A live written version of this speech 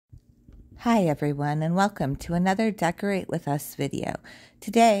Hi everyone, and welcome to another Decorate With Us video.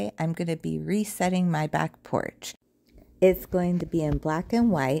 Today I'm going to be resetting my back porch. It's going to be in black and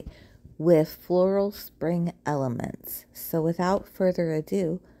white with floral spring elements. So without further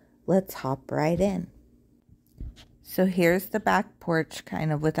ado, let's hop right in. So here's the back porch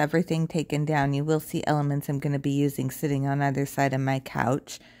kind of with everything taken down. You will see elements I'm going to be using sitting on either side of my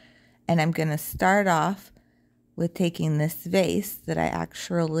couch. And I'm going to start off with taking this vase that I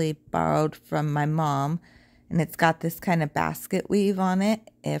actually borrowed from my mom, and it's got this kind of basket weave on it.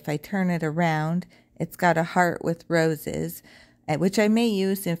 If I turn it around, it's got a heart with roses, which I may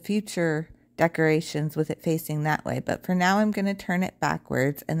use in future decorations with it facing that way, but for now I'm going to turn it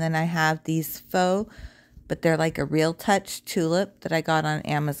backwards. And then I have these faux, but they're like a real touch tulip that I got on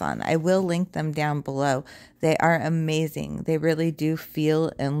Amazon. I will link them down below. They are amazing. They really do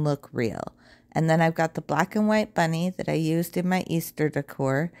feel and look real. And then I've got the black and white bunny that I used in my Easter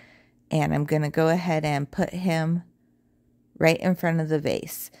decor. And I'm going to go ahead and put him right in front of the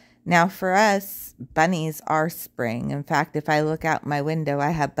vase. Now for us, bunnies are spring. In fact, if I look out my window, I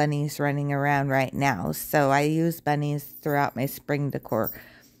have bunnies running around right now. So I use bunnies throughout my spring decor.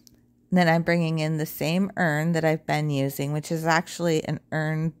 And then I'm bringing in the same urn that I've been using, which is actually an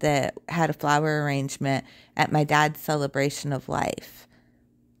urn that had a flower arrangement at my dad's celebration of life.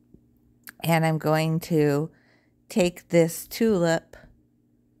 And I'm going to take this tulip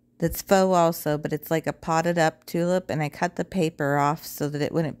that's faux also, but it's like a potted up tulip, and I cut the paper off so that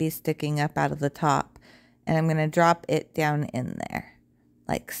it wouldn't be sticking up out of the top. And I'm going to drop it down in there,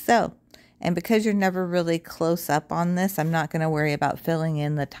 like so. And because you're never really close up on this, I'm not going to worry about filling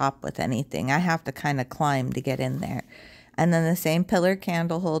in the top with anything. I have to kind of climb to get in there. And then the same pillar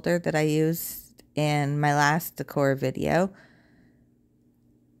candle holder that I used in my last decor video.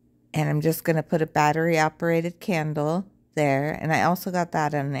 And I'm just going to put a battery-operated candle there. And I also got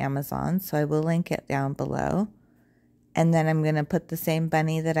that on Amazon, so I will link it down below. And then I'm going to put the same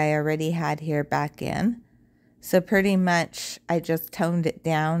bunny that I already had here back in. So pretty much I just toned it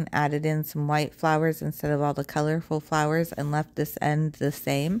down, added in some white flowers instead of all the colorful flowers, and left this end the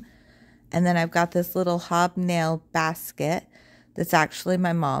same. And then I've got this little hobnail basket that's actually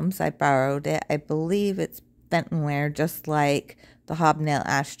my mom's. I borrowed it. I believe it's Bentonware, just like the hobnail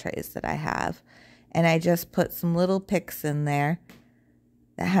ashtrays that I have. And I just put some little picks in there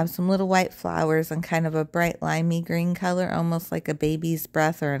that have some little white flowers and kind of a bright limey green color, almost like a baby's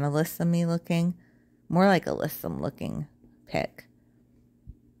breath or an alyssum-y looking, more like a alyssum looking pick.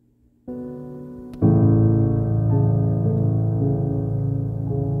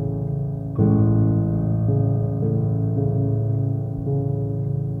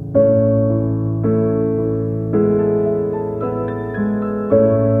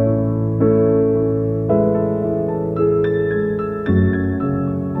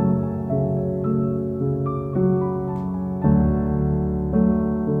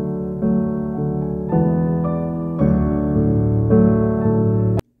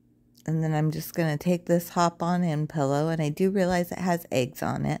 And then I'm just going to take this hop-on-in pillow, and I do realize it has eggs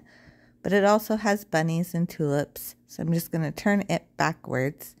on it, but it also has bunnies and tulips, so I'm just going to turn it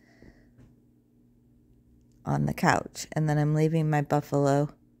backwards on the couch. And then I'm leaving my buffalo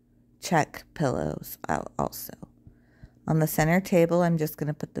check pillows out also. On the center table, I'm just going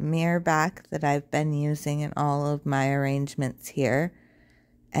to put the mirror back that I've been using in all of my arrangements here.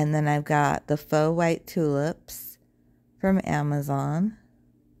 And then I've got the faux white tulips from Amazon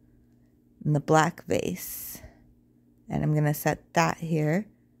and the black vase. And I'm going to set that here.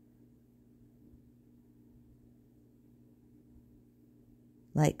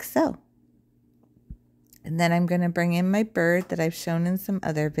 Like so. And then I'm going to bring in my bird that I've shown in some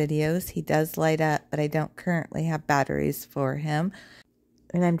other videos. He does light up, but I don't currently have batteries for him.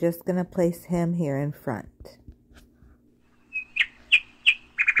 And I'm just going to place him here in front.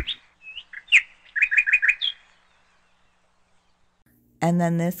 And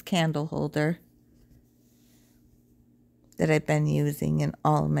then this candle holder that I've been using in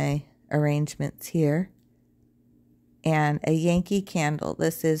all my arrangements here. And a Yankee candle.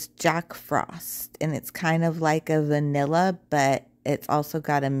 This is Jack Frost, and it's kind of like a vanilla, but it's also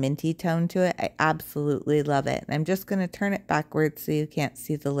got a minty tone to it. I absolutely love it. And I'm just going to turn it backwards so you can't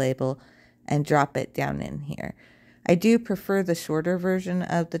see the label and drop it down in here. I do prefer the shorter version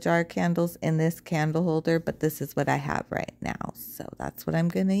of the jar candles in this candle holder, but this is what I have right now, so that's what I'm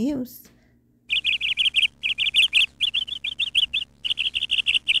going to use.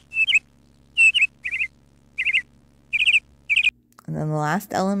 And then the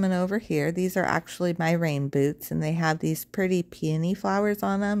last element over here, these are actually my rain boots, and they have these pretty peony flowers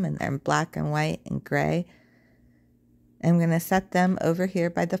on them, and they're in black and white and gray. I'm going to set them over here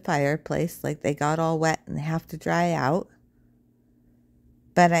by the fireplace, like they got all wet and they have to dry out.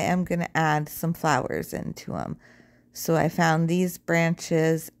 But I am going to add some flowers into them. So I found these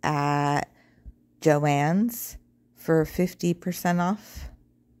branches at Joann's for 50% off.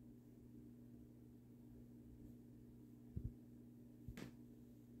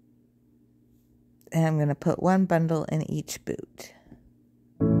 And I'm going to put one bundle in each boot.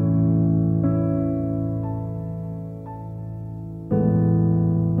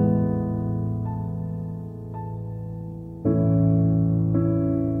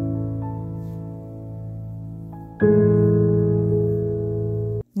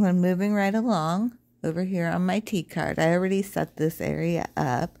 I'm moving right along over here on my tea card. I already set this area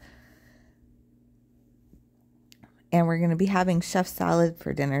up. And we're going to be having chef salad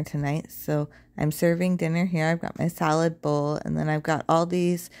for dinner tonight. So I'm serving dinner here. I've got my salad bowl. And then I've got all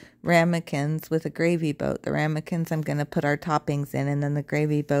these ramekins with a gravy boat. The ramekins I'm going to put our toppings in. And then the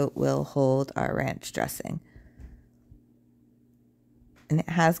gravy boat will hold our ranch dressing. And it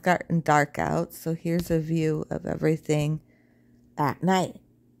has gotten dark out. So here's a view of everything at night.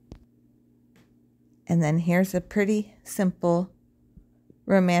 And then here's a pretty simple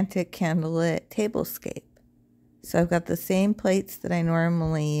romantic candlelit tablescape. So I've got the same plates that I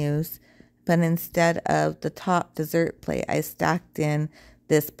normally use, but instead of the top dessert plate, I stacked in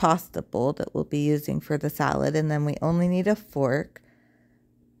this pasta bowl that we'll be using for the salad. And then we only need a fork.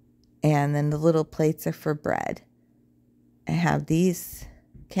 And then the little plates are for bread. I have these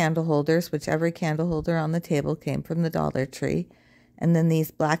candle holders, which every candle holder on the table came from the Dollar Tree. And then these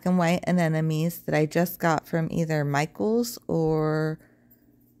black and white anemones that I just got from either Michael's or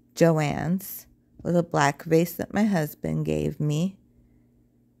Joann's, with a black vase that my husband gave me.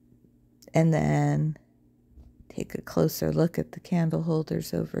 And then take a closer look at the candle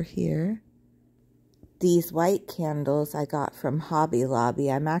holders over here. These white candles I got from Hobby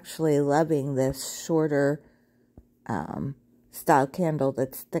Lobby. I'm actually loving this shorter style candle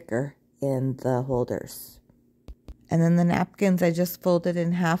that's thicker in the holders. And then the napkins I just folded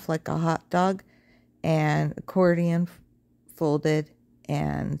in half like a hot dog and accordion folded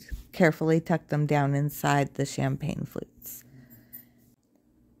and carefully tucked them down inside the champagne flutes.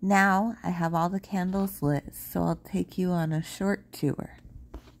 Now I have all the candles lit, so I'll take you on a short tour.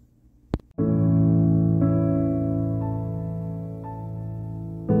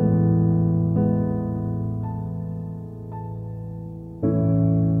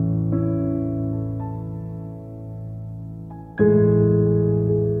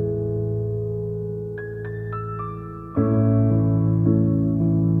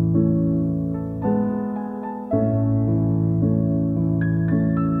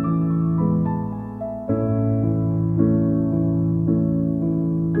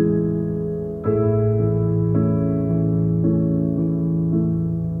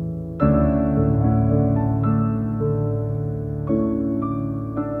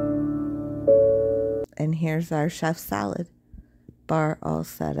 And here's our chef salad bar all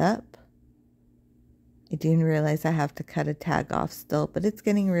set up. I didn't realize I have to cut a tag off still, but it's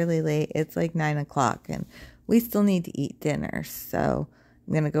getting really late. It's like 9 o'clock and we still need to eat dinner. So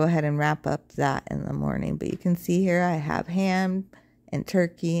I'm going to go ahead and wrap up that in the morning. But you can see here I have ham and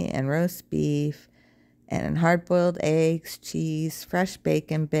turkey and roast beef and hard-boiled eggs, cheese, fresh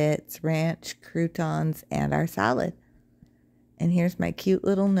bacon bits, ranch, croutons, and our salad. And here's my cute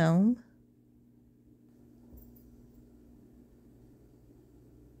little gnome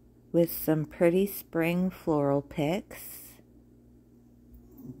with some pretty spring floral picks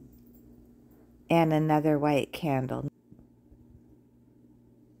and another white candle.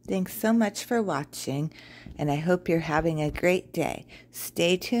 Thanks so much for watching, and I hope you're having a great day.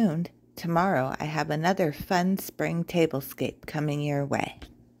 Stay tuned. Tomorrow I have another fun spring tablescape coming your way.